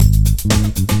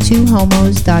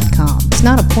twohomos.com. It's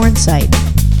not a porn site.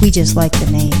 We just like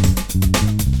the name.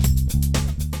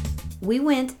 We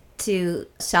went to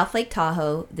South Lake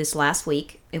Tahoe this last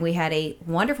week, and we had a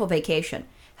wonderful vacation.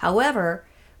 However,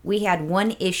 we had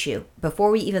one issue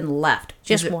before we even left.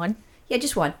 Just one? Yeah,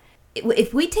 just one.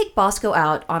 If we take Bosco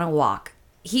out on a walk,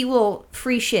 he will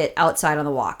free shit outside on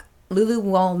the walk. Lulu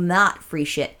will not free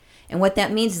shit. And what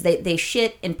that means is they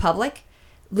shit in public.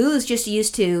 Lulu's just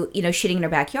used to, shitting in her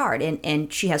backyard,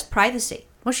 and she has privacy.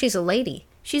 Well, she's a lady.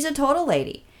 She's a total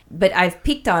lady. But I've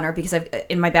peeked on her because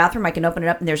in my bathroom, I can open it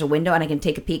up and there's a window and I can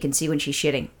take a peek and see when she's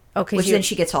shitting. Okay, which then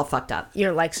she gets all fucked up.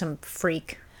 You're like some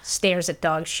freak. Stares at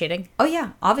dogs shitting. Oh,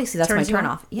 yeah. Obviously, that's my turn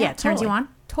off. Yeah, turns you on?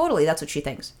 Totally. That's what she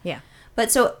thinks. Yeah.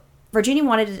 But so Virginia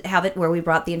wanted to have it where we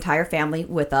brought the entire family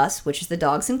with us, which is the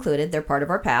dogs included. They're part of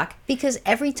our pack. Because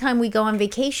every time we go on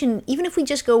vacation, even if we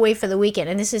just go away for the weekend,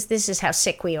 and this is how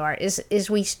sick we are, is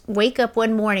we wake up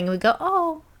one morning and we go,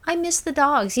 oh, I miss the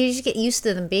dogs. You just get used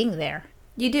to them being there.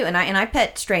 You do. And I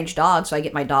pet strange dogs, so I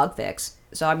get my dog fix.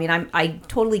 So, I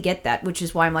totally get that, which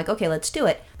is why I'm like, okay, let's do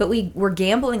it. But we were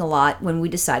gambling a lot when we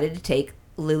decided to take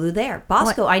Lulu there.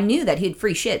 Bosco, I knew that he'd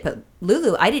free shit, but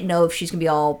Lulu, I didn't know if she's going to be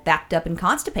all backed up and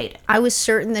constipated. I was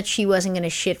certain that she wasn't going to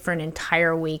shit for an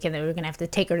entire week and they were going to have to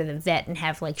take her to the vet and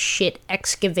have, shit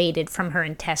excavated from her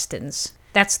intestines.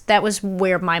 That was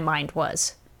where my mind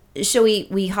was. So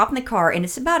we hop in the car, and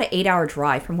it's about an 8-hour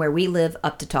drive from where we live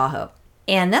up to Tahoe.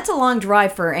 And that's a long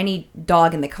drive for any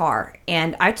dog in the car.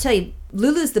 And I tell you,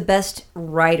 Lulu's the best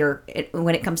rider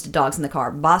when it comes to dogs in the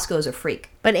car. Bosco's a freak.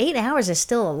 But 8 hours is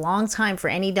still a long time for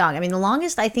any dog. The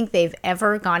longest I think they've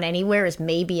ever gone anywhere is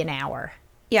maybe an hour.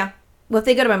 Yeah. Well, if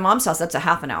they go to my mom's house, that's a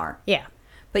half an hour. Yeah.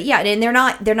 But yeah, and they're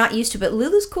not used to it. But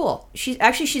Lulu's cool. She's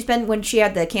been, when she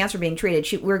had the cancer being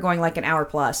treated, we were going like an hour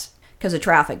plus because of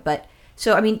traffic. But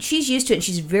so, she's used to it, and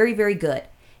she's very, very good.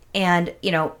 And,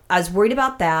 I was worried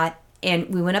about that.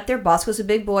 And we went up there. Bosco's a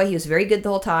big boy. He was very good the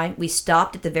whole time. We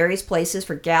stopped at the various places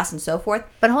for gas and so forth.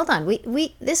 But hold on.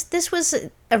 This was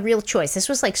a real choice. This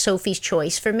was like Sophie's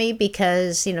choice for me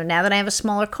because, now that I have a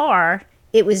smaller car,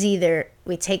 it was either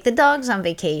we take the dogs on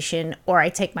vacation or I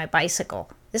take my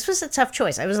bicycle. This was a tough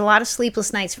choice. It was a lot of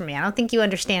sleepless nights for me. I don't think you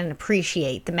understand and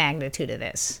appreciate the magnitude of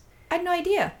this. I had no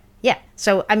idea. Yeah.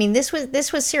 So,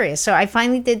 this was serious. So I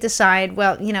finally did decide,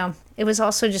 well, it was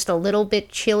also just a little bit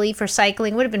chilly for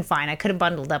cycling. Would have been fine. I could have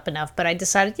bundled up enough, but I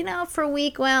decided, for a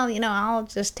week, well, I'll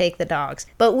just take the dogs.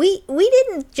 But we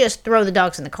didn't just throw the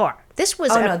dogs in the car. This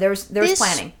was there was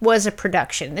planning. This was a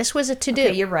production. This was a to-do.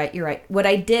 Okay, you're right. What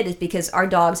I did is because our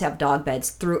dogs have dog beds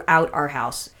throughout our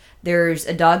house. There's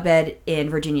a dog bed in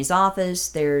Virginia's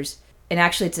office. And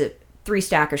actually it's a 3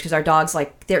 stackers because our dogs,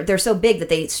 they're so big that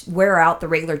they wear out the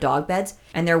regular dog beds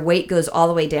and their weight goes all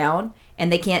the way down.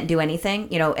 And they can't do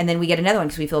anything, and then we get another one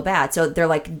because we feel bad. So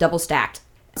they're double stacked.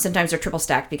 Sometimes they're triple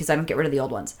stacked because I don't get rid of the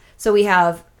old ones. So we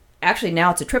have, actually now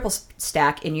it's a triple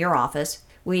stack in your office.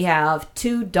 We have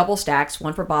 2 double stacks,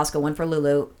 one for Bosco, one for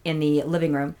Lulu in the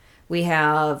living room. We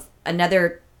have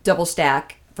another double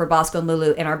stack for Bosco and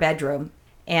Lulu in our bedroom.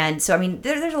 And so,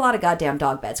 there's a lot of goddamn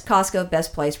dog beds. Costco,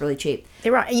 best place, really cheap.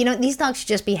 They're right. These dogs should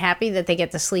just be happy that they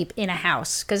get to sleep in a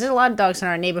house because there's a lot of dogs in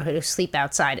our neighborhood who sleep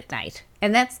outside at night.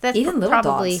 And that's even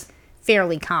probably dogs.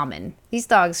 Fairly common. These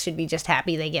dogs should be just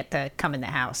happy they get to come in the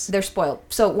house. They're spoiled.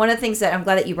 So one of the things that I'm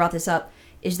glad that you brought this up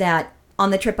is that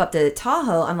on the trip up to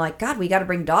Tahoe, I'm like, God, we got to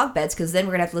bring dog beds because then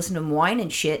we're going to have to listen to them whine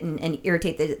and shit and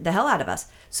irritate the hell out of us.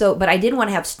 So, but I didn't want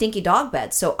to have stinky dog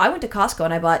beds. So I went to Costco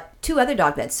and I bought 2 other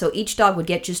dog beds. So each dog would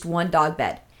get just one dog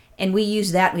bed. And we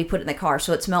used that and we put it in the car.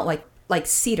 So it smelled like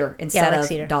cedar instead of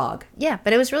cedar. dog. Yeah,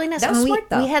 but it was really nice. That was smart,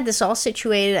 though. We had this all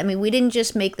situated. We didn't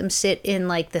just make them sit in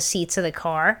the seats of the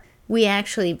car. We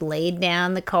actually laid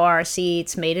down the car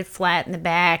seats, made it flat in the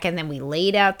back, and then we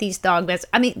laid out these dog beds.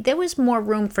 There was more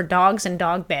room for dogs and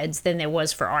dog beds than there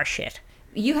was for our shit.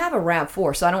 You have a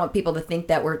RAV4, so I don't want people to think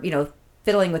that we're,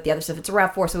 fiddling with the other stuff. It's a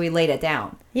RAV4, so we laid it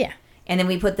down. Yeah. And then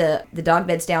we put the dog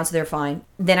beds down so they're fine.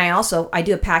 Then I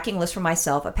do a packing list for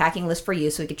myself, a packing list for you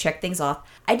so we could check things off.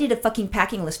 I did a fucking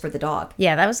packing list for the dog.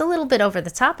 Yeah, that was a little bit over the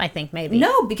top, I think, maybe.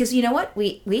 No, because you know what?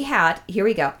 We had, here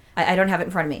we go. I don't have it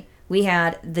in front of me. We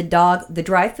had the dog, the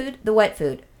dry food, the wet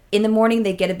food. In the morning,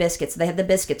 they'd get a biscuit, so they had the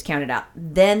biscuits counted out.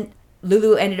 Then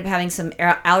Lulu ended up having some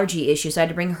allergy issues, so I had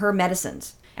to bring her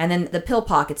medicines. And then the pill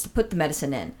pockets to put the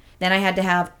medicine in. Then I had to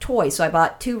have toys, so I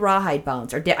bought 2 rawhide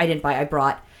bones. I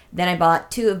brought. Then I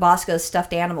bought 2 of Bosco's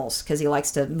stuffed animals because he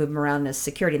likes to move them around as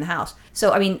security in the house.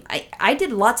 So, I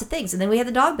did lots of things. And then we had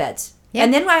the dog beds. Yep.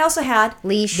 And then I also had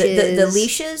leashes, the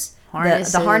leashes,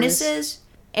 harnesses. The harnesses.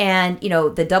 And,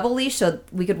 the double leash, so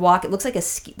we could walk. It looks like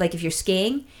like if you're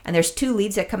skiing, and there's 2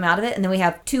 leads that come out of it, and then we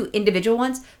have 2 individual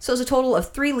ones. So it's a total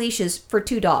of 3 leashes for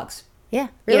 2 dogs. Yeah,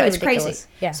 really it's ridiculous. crazy.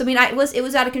 Yeah. So, it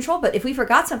was out of control, but if we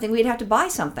forgot something, we'd have to buy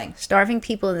something. Starving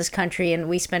people in this country, and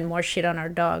we spend more shit on our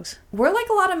dogs. We're like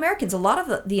a lot of Americans. A lot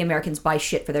of the Americans buy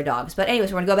shit for their dogs. But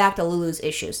anyways, we're going to go back to Lulu's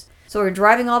issues. So we're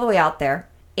driving all the way out there,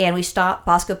 and we stop.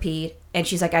 Bosco peed, and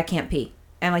she's like, I can't pee.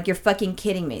 I'm like, you're fucking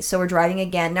kidding me. So we're driving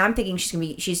again. Now I'm thinking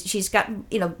she's got,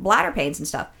 bladder pains and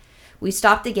stuff. We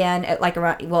stopped again at like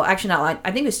around, well, actually not,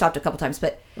 I think we stopped a couple times,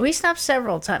 but. We stopped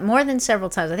several times, more than several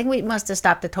times. I think we must have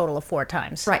stopped a total of 4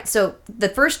 times. Right. So the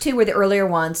first 2 were the earlier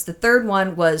ones. The third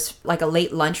one was like a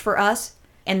late lunch for us.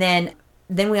 And then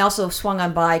we also swung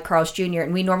on by Carl's Jr.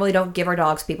 And we normally don't give our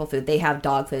dogs people food. They have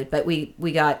dog food, but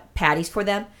we got patties for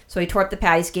them. So we tore up the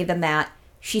patties, gave them that.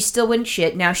 She still wouldn't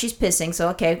shit. Now she's pissing. So,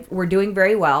 okay, we're doing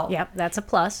very well. Yep, that's a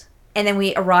plus. And then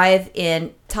we arrive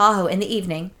in Tahoe in the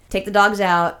evening, take the dogs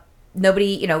out.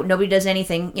 Nobody does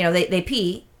anything. They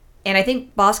pee. And I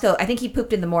think Bosco, he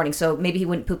pooped in the morning, so maybe he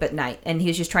wouldn't poop at night. And he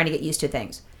was just trying to get used to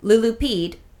things. Lulu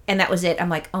peed, and that was it. I'm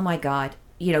like, oh my God.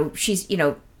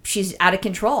 She's out of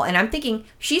control. And I'm thinking,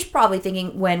 she's probably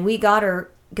thinking when we got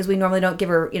her, because we normally don't give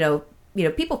her,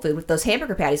 people food with those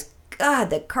hamburger patties. God,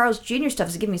 that Carl's Jr. stuff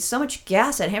is giving me so much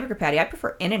gas at hamburger patty. I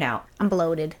prefer In-N-Out. I'm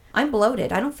bloated. I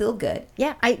don't feel good.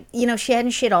 Yeah, she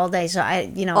hadn't shit all day, so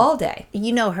all day.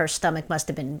 Her stomach must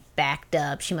have been backed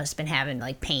up. She must have been having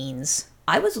like pains.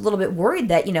 I was a little bit worried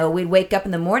that, we'd wake up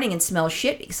in the morning and smell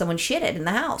shit because someone shit it in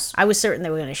the house. I was certain they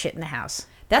were going to shit in the house.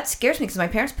 That scares me because my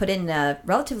parents put in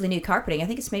relatively new carpeting. I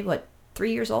think it's maybe,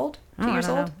 3 years old? 2 years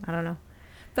old? I don't know.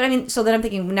 But so then I'm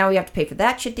thinking, now we have to pay for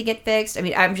that shit to get fixed.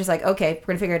 I'm just like, okay, we're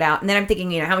going to figure it out. And then I'm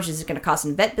thinking, how much is it going to cost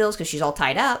in vet bills because she's all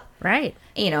tied up. Right.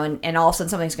 And all of a sudden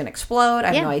something's going to explode.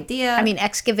 I have no idea.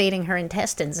 Excavating her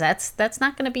intestines, that's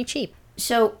not going to be cheap.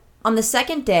 So on the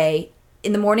second day,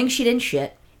 in the morning she didn't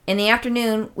shit. In the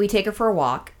afternoon, we take her for a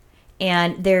walk.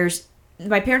 And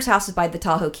my parents' house is by the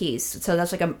Tahoe Keys. So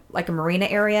that's like a marina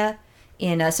area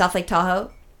in South Lake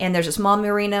Tahoe. And there's a small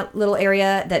marina little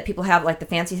area that people have, like the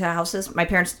fancy houses. My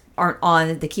parents aren't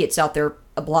on the key itself. They're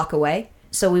a block away.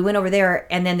 So we went over there,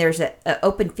 and then there's an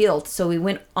open field. So we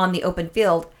went on the open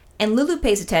field, and Lulu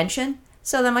pays attention.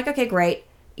 So then I'm like, okay, great.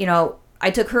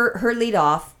 I took her lead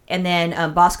off, and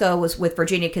then Bosco was with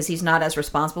Virginia because he's not as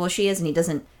responsible as she is, and he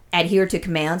doesn't adhere to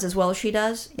commands as well as she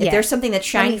does. If there's something that's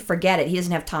shiny, forget it. He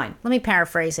doesn't have time. Let me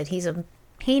paraphrase it. He's a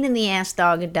pain-in-the-ass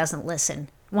dog who doesn't listen.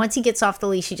 Once he gets off the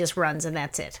leash, he just runs, and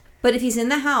that's it. But if he's in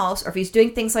the house, or if he's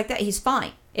doing things like that, he's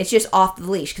fine. It's just off the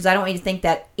leash, because I don't want you to think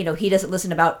that, he doesn't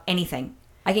listen about anything.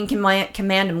 I can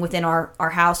command him within our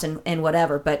house and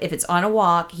whatever, but if it's on a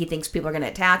walk, he thinks people are going to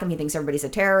attack him. He thinks everybody's a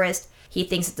terrorist. He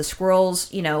thinks that the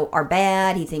squirrels, are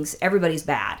bad. He thinks everybody's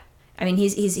bad.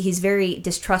 He's very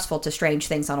distrustful to strange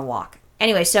things on a walk.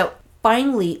 Anyway, so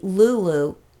finally,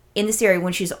 Lulu, in this area,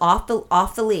 when she's off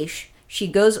the leash, she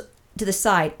goes to the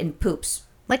side and poops.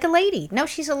 Like a lady. No,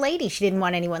 she's a lady. She didn't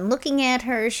want anyone looking at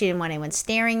her. She didn't want anyone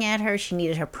staring at her. She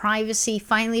needed her privacy.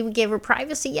 Finally, we gave her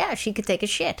privacy. Yeah, she could take a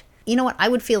shit. You know what? I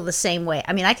would feel the same way.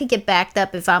 I could get backed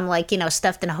up if I'm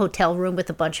stuffed in a hotel room with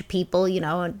a bunch of people,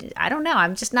 I don't know.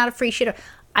 I'm just not a free shitter.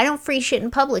 I don't free shit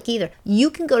in public either. You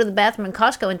can go to the bathroom in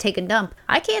Costco and take a dump.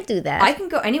 I can't do that. I can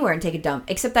go anywhere and take a dump,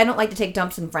 except I don't like to take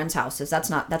dumps in friends' houses. That's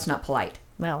not polite.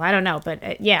 Well, I don't know, but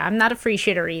I'm not a free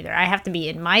shitter either. I have to be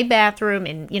in my bathroom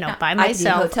and, by myself. I can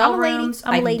do hotel rooms.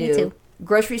 I'm a lady too.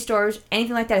 Grocery stores,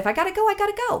 anything like that. If I gotta go, I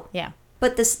gotta go. Yeah.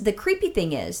 But the creepy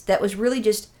thing is, that was really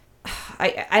just,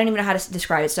 I don't even know how to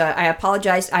describe it, so I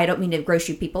apologize. I don't mean to gross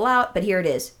you people out, but here it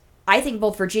is. I think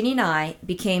both Virginia and I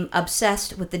became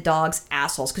obsessed with the dog's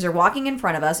assholes, because they're walking in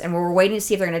front of us, and we're waiting to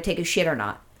see if they're going to take a shit or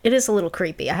not. It is a little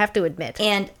creepy, I have to admit.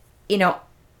 And,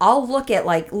 I'll look at,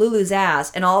 Lulu's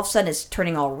ass, and all of a sudden it's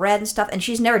turning all red and stuff, and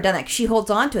she's never done that, because she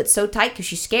holds on to it so tight because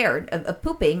she's scared of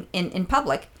pooping in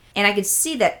public. And I could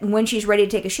see that when she's ready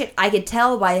to take a shit, I could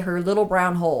tell by her little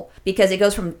brown hole, because it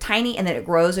goes from tiny and then it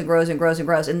grows and grows and grows and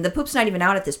grows. And the poop's not even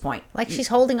out at this point. Like she's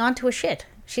holding on to a shit.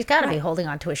 She's got to be holding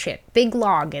on to a shit. Big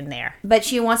log in there. But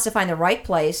she wants to find the right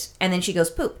place, and then she goes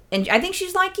poop. And I think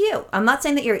she's like you. I'm not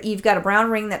saying that you've got a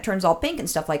brown ring that turns all pink and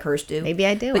stuff like hers do. Maybe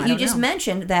I do. But you just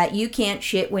mentioned that you can't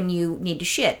shit when you need to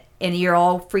shit. And you're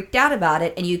all freaked out about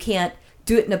it, and you can't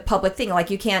do it in a public thing.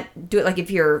 Like, you can't do it, like, if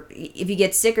you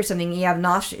get sick or something, you have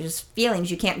nauseous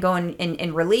feelings, you can't go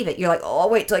and relieve it. You're like, oh, I'll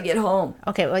wait till I get home.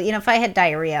 Okay, well, if I had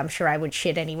diarrhea, I'm sure I would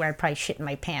shit anywhere. I'd probably shit in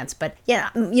my pants. But, yeah,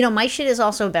 my shit is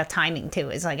also about timing, too.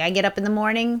 It's like, I get up in the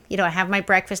morning, I have my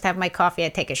breakfast, have my coffee, I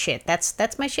take a shit.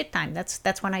 That's my shit time.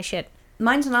 That's when I shit.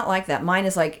 Mine's not like that. Mine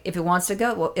is like, if it wants to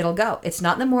go, well, it'll go. It's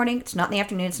not in the morning. It's not in the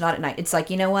afternoon. It's not at night. It's like,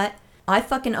 you know what? I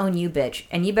fucking own you, bitch.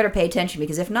 And you better pay attention,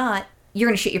 because if not, you're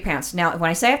going to shit your pants. Now, when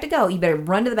I say I have to go, you better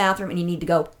run to the bathroom, and you need to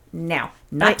go now.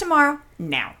 Not tomorrow,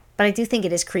 now. But I do think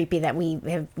it is creepy that we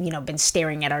have, been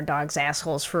staring at our dogs'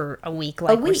 assholes for a week.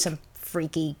 Like we're some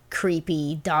freaky,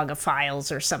 creepy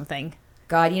dogophiles or something.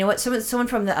 God, you know what? Someone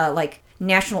from the,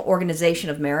 National Organization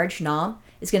of Marriage, NOM,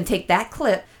 is going to take that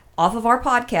clip off of our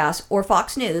podcast or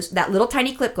Fox News, that little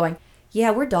tiny clip going, yeah,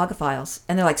 we're dogophiles.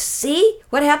 And they're like, see?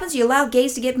 What happens? You allow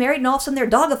gays to get married, and all of a sudden they're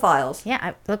dogophiles.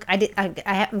 Yeah,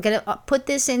 I'm going to put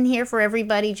this in here for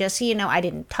everybody, just so you know. I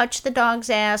didn't touch the dog's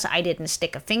ass. I didn't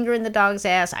stick a finger in the dog's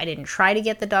ass. I didn't try to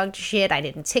get the dog to shit. I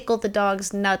didn't tickle the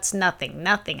dog's nuts. Nothing.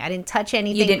 I didn't touch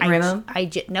anything. You didn't rim him?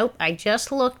 Nope. I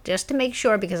just looked just to make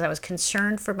sure, because I was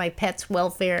concerned for my pet's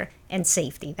welfare and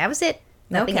safety. That was it.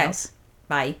 Nothing else.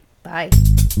 Bye. Bye.